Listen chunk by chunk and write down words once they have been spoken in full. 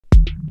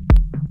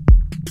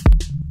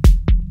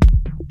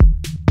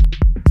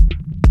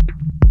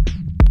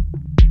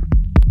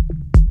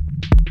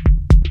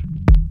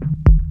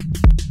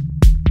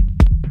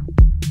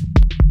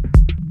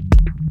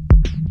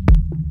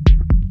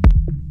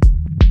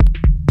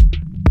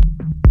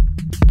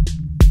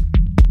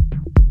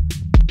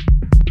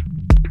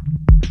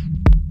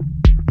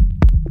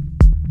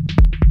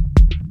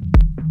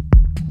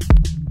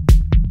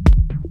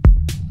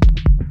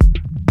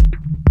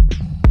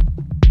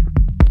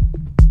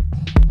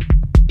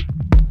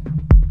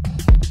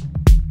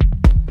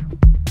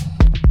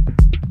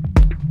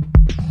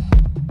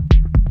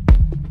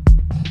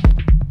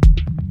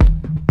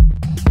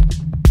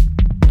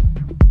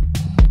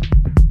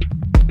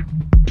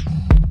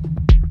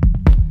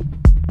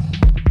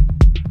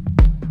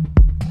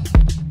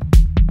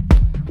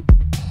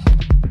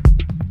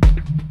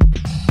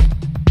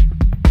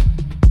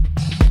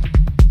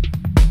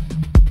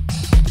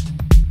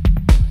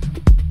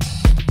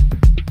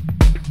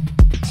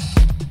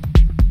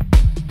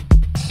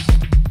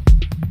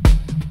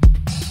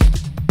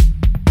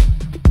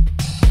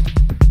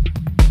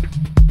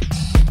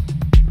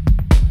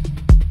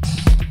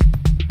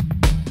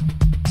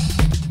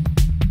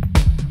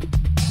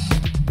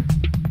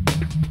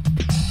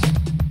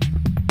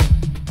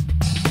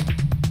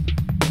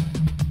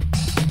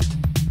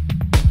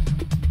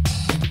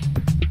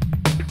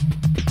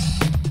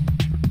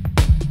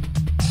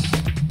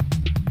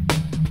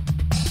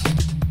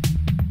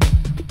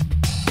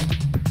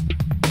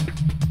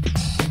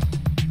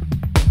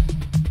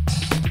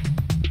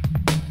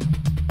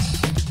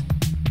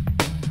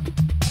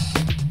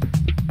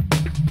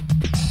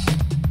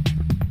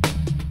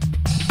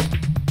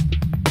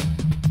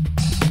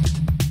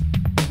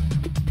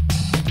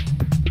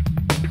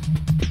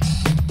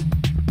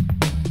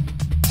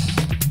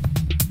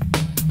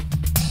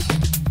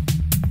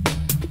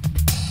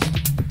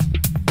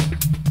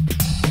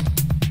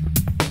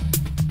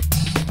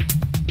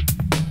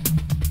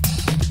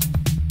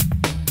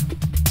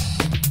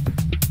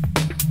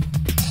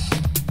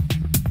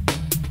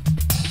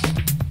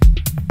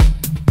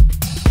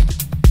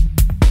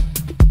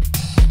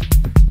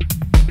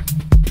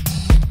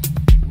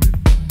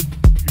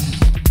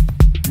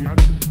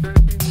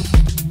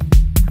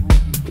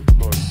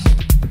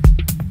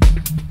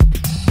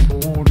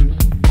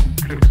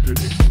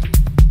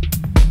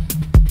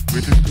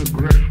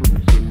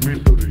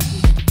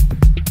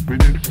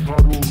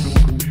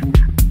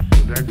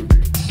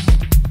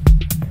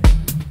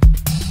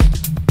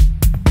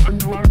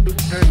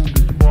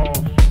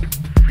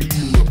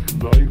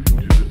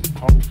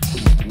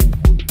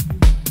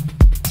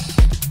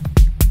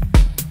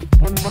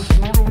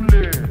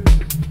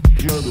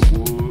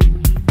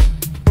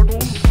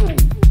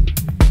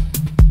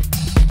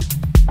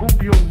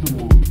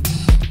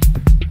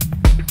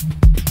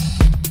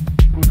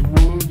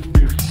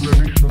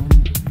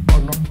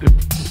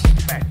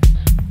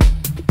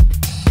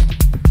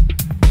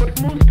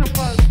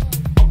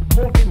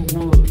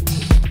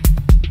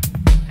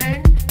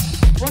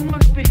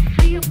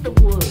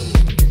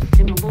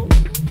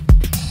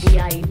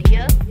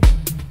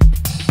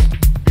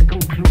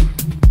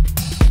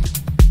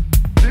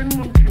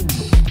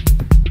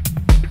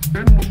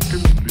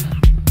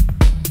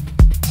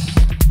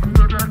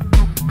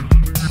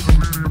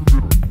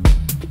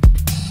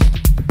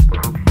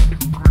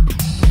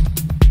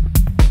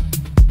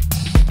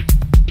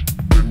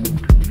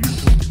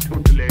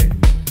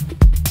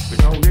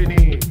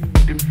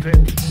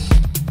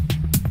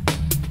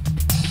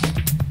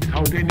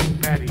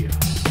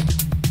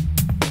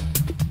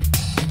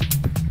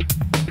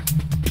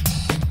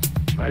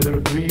either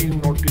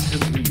agreeing or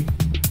disagreeing.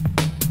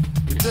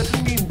 It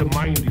doesn't mean the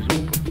mind is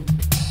open.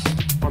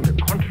 On the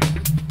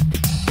contrary,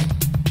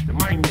 the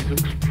mind is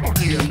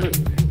extraordinarily alert.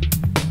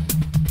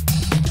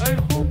 I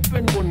hope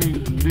when one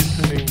is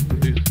listening to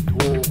this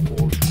talk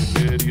or to the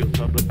various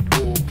other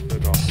talks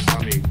that are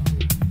coming,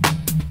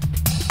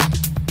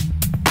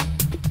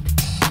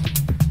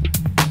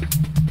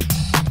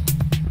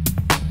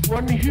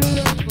 one hears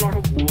a lot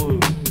of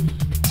words.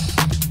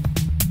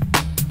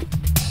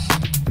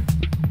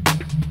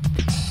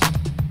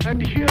 And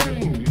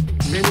hearing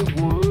many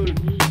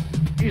words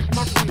is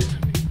not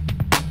listening.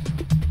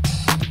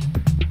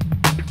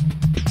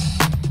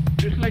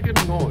 It's like a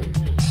noise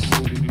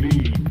among the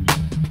leaves,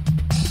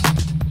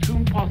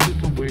 soon passes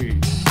away.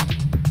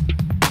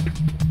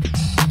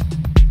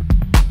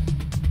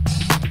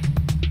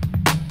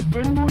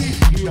 When we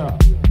hear,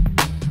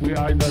 we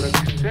either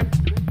accept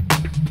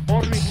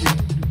or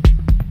reject,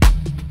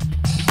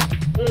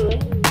 or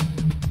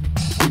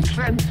we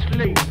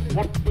translate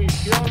what we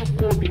hear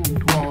according to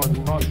our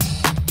knowledge,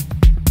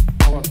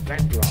 our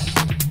background.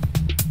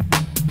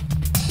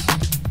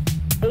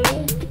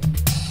 Or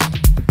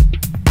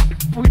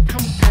we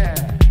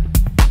compare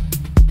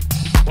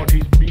what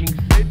is being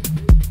said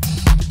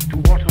to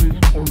what is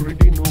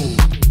already known.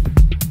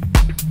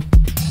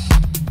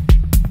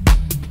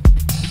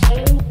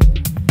 Or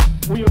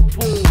we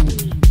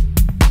oppose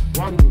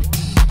one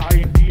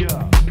idea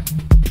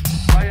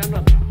by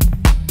another.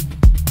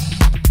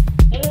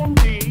 All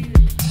these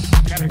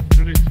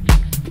characteristics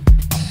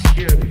of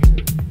hearing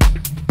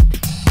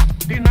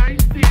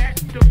denies the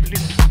act of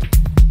listening.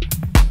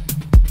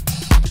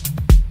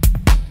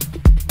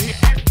 The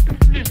act of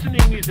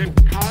listening is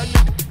entirely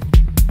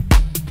different.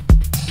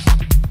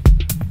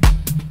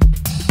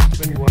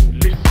 When one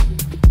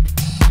listens,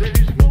 there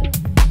is no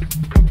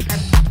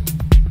comparison,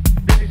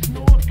 there is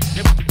no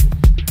acceptance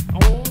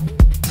or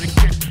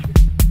rejection.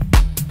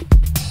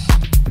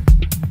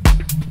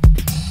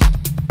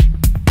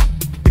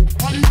 The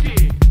quality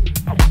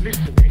of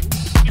listening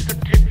is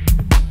attention.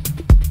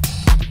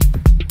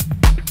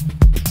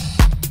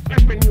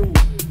 And when you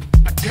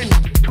attend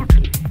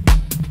totally,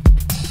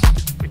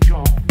 with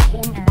your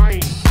whole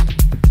mind,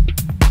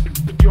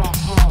 with your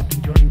heart,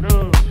 with your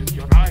nerves, with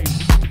your eyes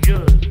and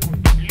ears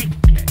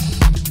completely,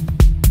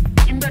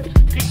 in that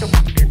state of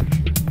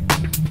attention,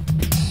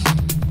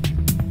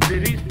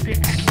 there is the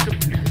act of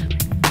listening.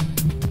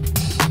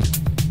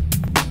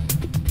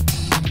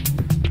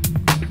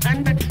 And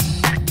that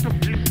act of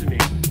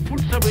listening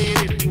puts away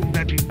anything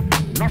that is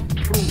not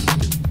true.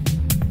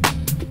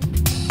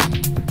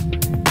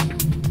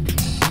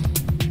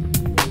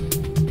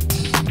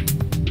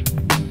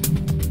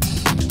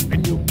 When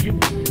you give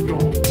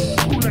your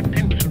whole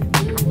attention to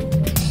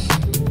something,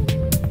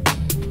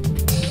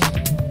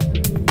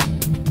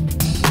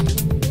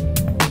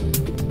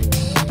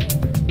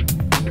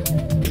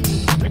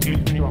 that is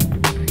when you are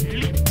completely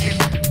listening.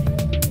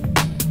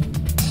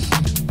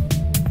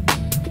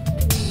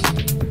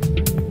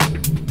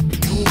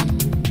 You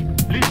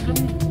listen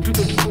to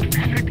the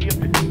totality of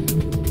it.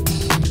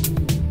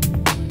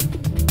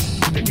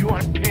 When you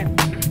attend,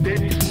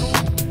 there is no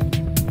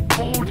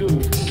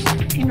borders of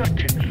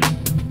inattention.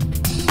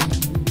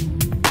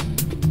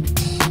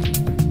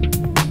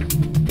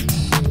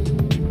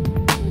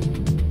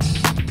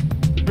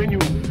 When you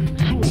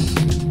so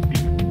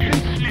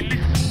intensely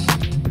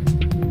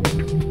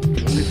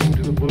listen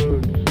to the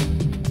birds,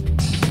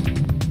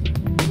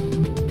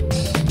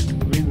 to the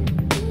wind,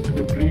 to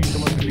the breeze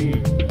among the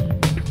leaves.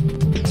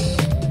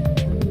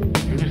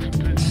 You listen to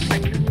the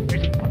slightest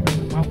whisper that's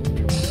about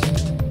you.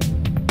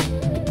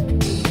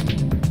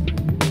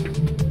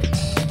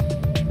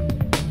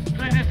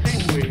 So in the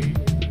same way,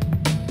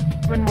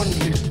 when one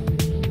listens,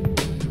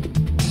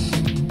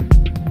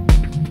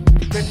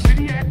 that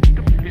very act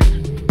of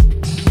listening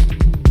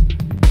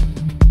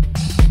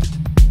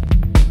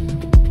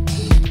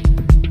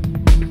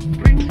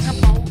brings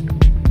about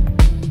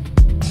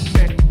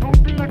that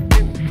total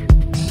attention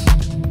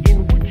in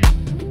which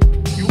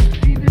you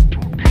see the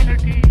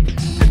totality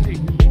and the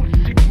whole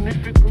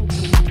significance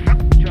and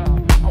structure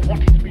of what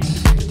is being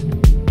said.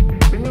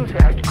 When you say,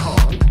 I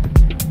can't,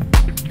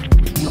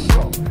 you're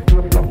wrong.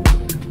 You're wrong.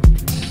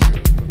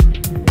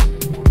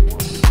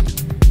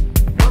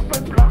 Not by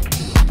blocking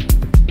you.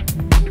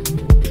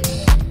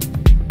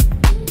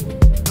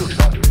 Look,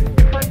 sir,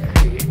 if I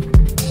say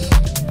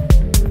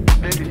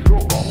there is no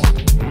God,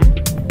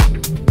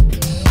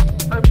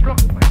 I've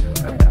blocked myself.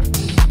 I'm done.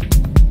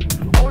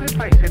 Or if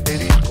I say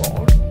there is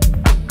God,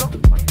 I've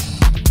blocked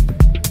myself.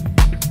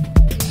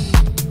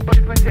 But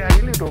if I say I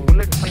really don't know,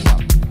 let's find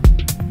out,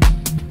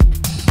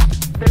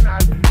 then I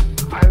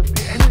have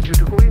the energy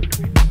to go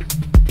into it.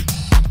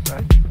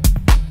 Right?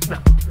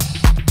 Now,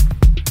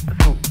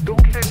 so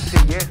don't let's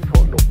say yes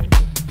or no.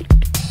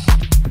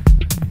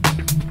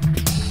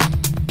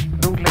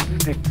 Don't let's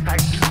take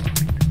sides of it.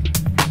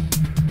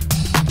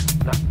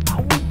 Now, how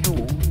would you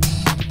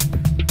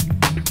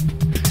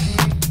see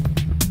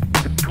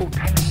the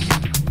totality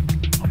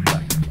of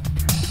life?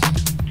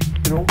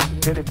 You know,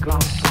 get a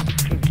glass of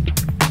feeling of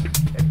it,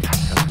 a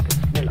touch of it, a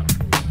smell of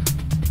it.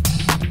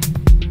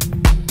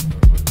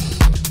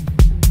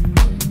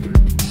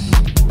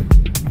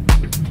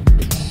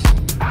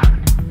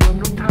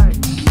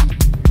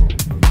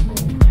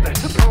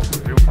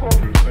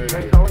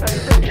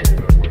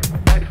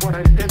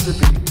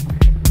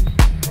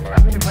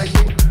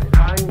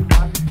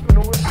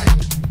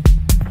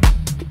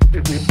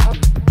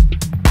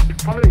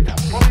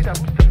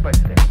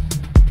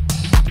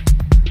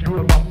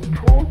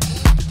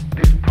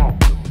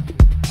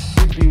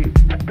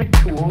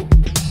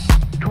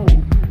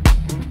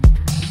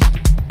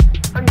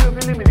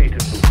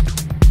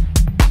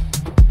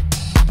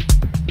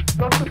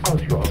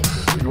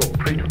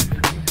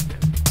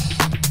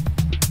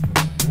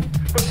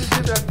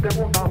 they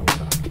won't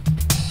answer.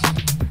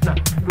 Now,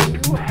 when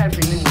you have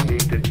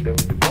eliminated them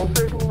because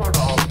they do not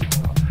answer,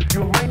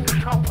 your mind is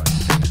sharper.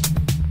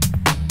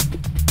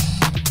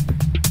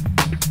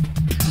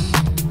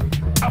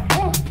 Of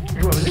course,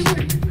 you are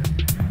eliminated.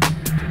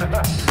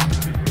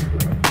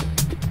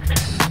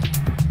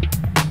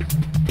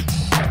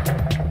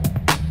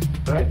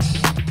 Right?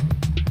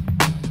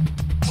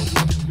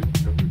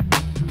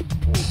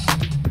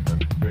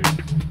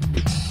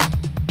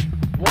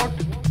 What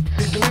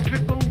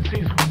significance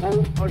is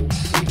hope and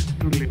faith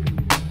to living?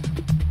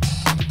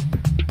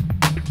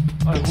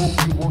 I hope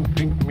you won't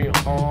think me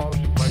harsh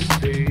if I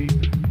say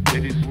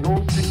there is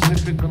no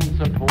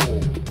significance at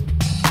all.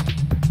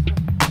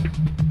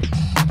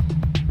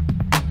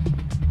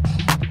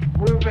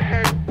 We've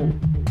had hope.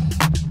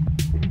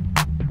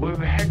 We've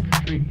had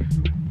faith.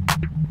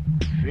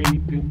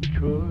 Faith in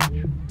church,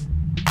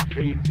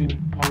 faith in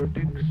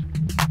politics,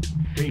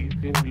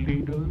 faith in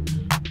leaders,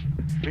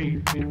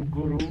 faith in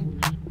gurus,